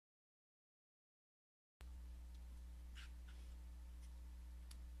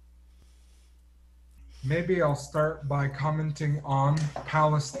Maybe I'll start by commenting on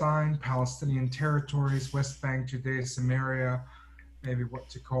Palestine, Palestinian territories, West Bank, Judea, Samaria, maybe what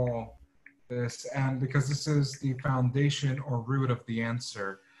to call this, and because this is the foundation or root of the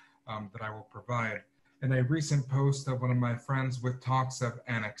answer that I will provide. In a recent post of one of my friends with talks of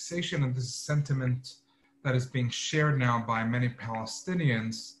annexation, and this is sentiment that is being shared now by many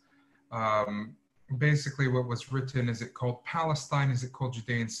Palestinians, basically what was written, is it called Palestine? Is it called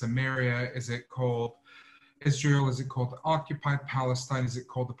Judea and Samaria? Is it called Israel? Is it called occupied Palestine? Is it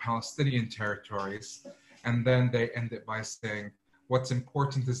called the Palestinian territories? And then they end it by saying, what's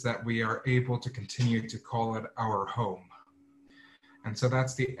important is that we are able to continue to call it our home. And so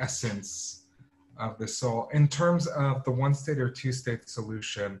that's the essence of this. So in terms of the one state or two state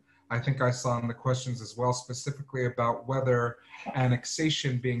solution, I think I saw in the questions as well, specifically about whether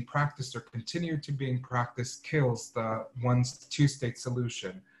annexation being practiced or continued to being practiced kills the two state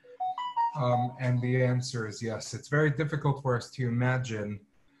solution. And the answer is yes. It's very difficult for us to imagine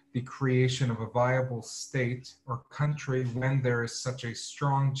the creation of a viable state or country when there is such a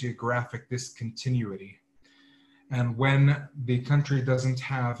strong geographic discontinuity. And when the country doesn't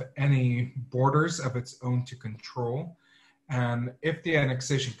have any borders of its own to control. And if the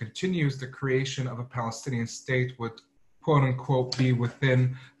annexation continues, the creation of a Palestinian state would, quote unquote, be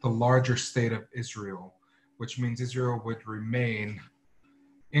within the larger state of Israel, which means Israel would remain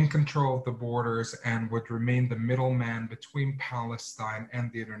in control of the borders and would remain the middleman between Palestine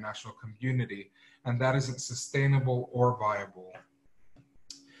and the international community. And that isn't sustainable or viable.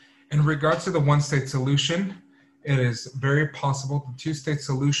 In regards to the one-state solution, it is very possible the two-state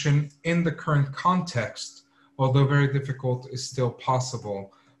solution in the current context, although very difficult, is still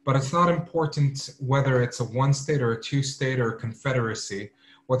possible. But it's not important whether it's a one-state or a two-state or a confederacy.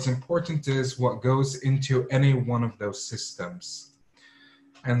 What's important is what goes into any one of those systems.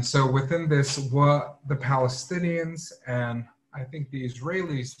 And so within this, what the Palestinians and I think the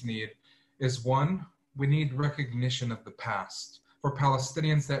Israelis need is, one, we need recognition of the past. For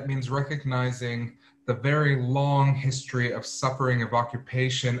Palestinians, that means recognizing the very long history of suffering, of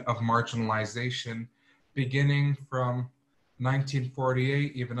occupation, of marginalization, beginning from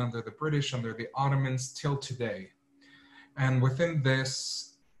 1948, even under the British, under the Ottomans, till today. And within this,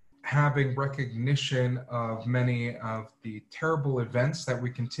 having recognition of many of the terrible events that we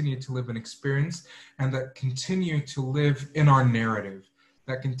continue to live and experience, and that continue to live in our narrative,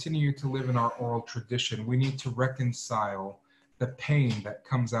 that continue to live in our oral tradition. We need to reconcile the pain that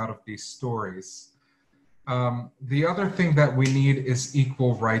comes out of these stories. The other thing that we need is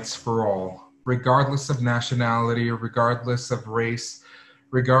equal rights for all, regardless of nationality, regardless of race,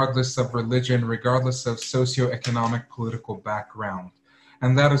 regardless of religion, regardless of socioeconomic political background.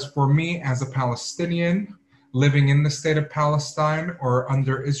 And that is, for me as a Palestinian living in the state of Palestine or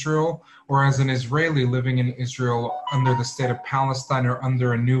under Israel, or as an Israeli living in Israel under the state of Palestine or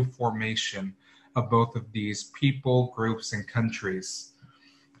under a new formation of both of these people, groups, and countries.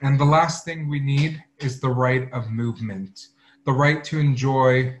 And the last thing we need is the right of movement, the right to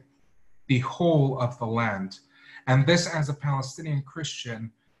enjoy the whole of the land. And this, as a Palestinian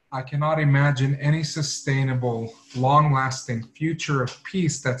Christian, I cannot imagine any sustainable, long-lasting future of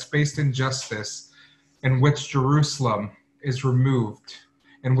peace that's based in justice, in which Jerusalem is removed,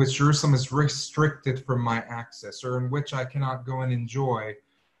 in which Jerusalem is restricted from my access, or in which I cannot go and enjoy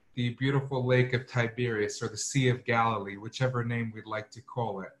the beautiful Lake of Tiberias or the Sea of Galilee, whichever name we'd like to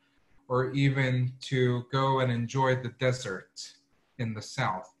call it, or even to go and enjoy the desert in the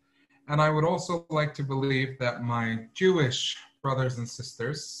south. And I would also like to believe that my Jewish brothers and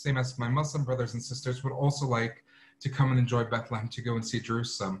sisters, same as my Muslim brothers and sisters, would also like to come and enjoy Bethlehem, to go and see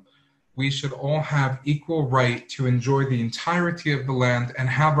Jerusalem. We should all have equal right to enjoy the entirety of the land and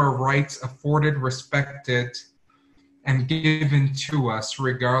have our rights afforded, respected, and given to us,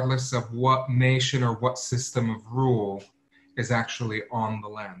 regardless of what nation or what system of rule is actually on the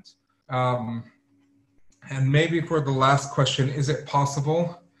land. And maybe for the last question, is it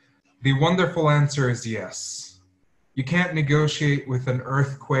possible? The wonderful answer is yes. You can't negotiate with an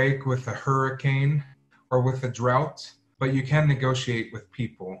earthquake, with a hurricane, or with a drought, but you can negotiate with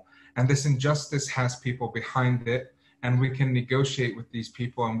people. And this injustice has people behind it, and we can negotiate with these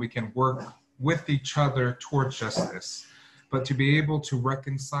people, and we can work with each other towards justice. But to be able to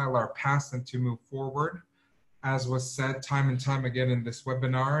reconcile our past and to move forward, as was said time and time again in this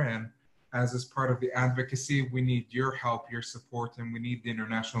webinar, and as is part of the advocacy, we need your help, your support, and we need the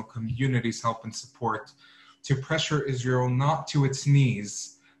international community's help and support to pressure Israel not to its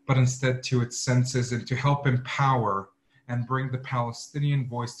knees, but instead to its senses, and to help empower and bring the Palestinian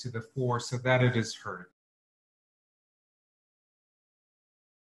voice to the fore so that it is heard.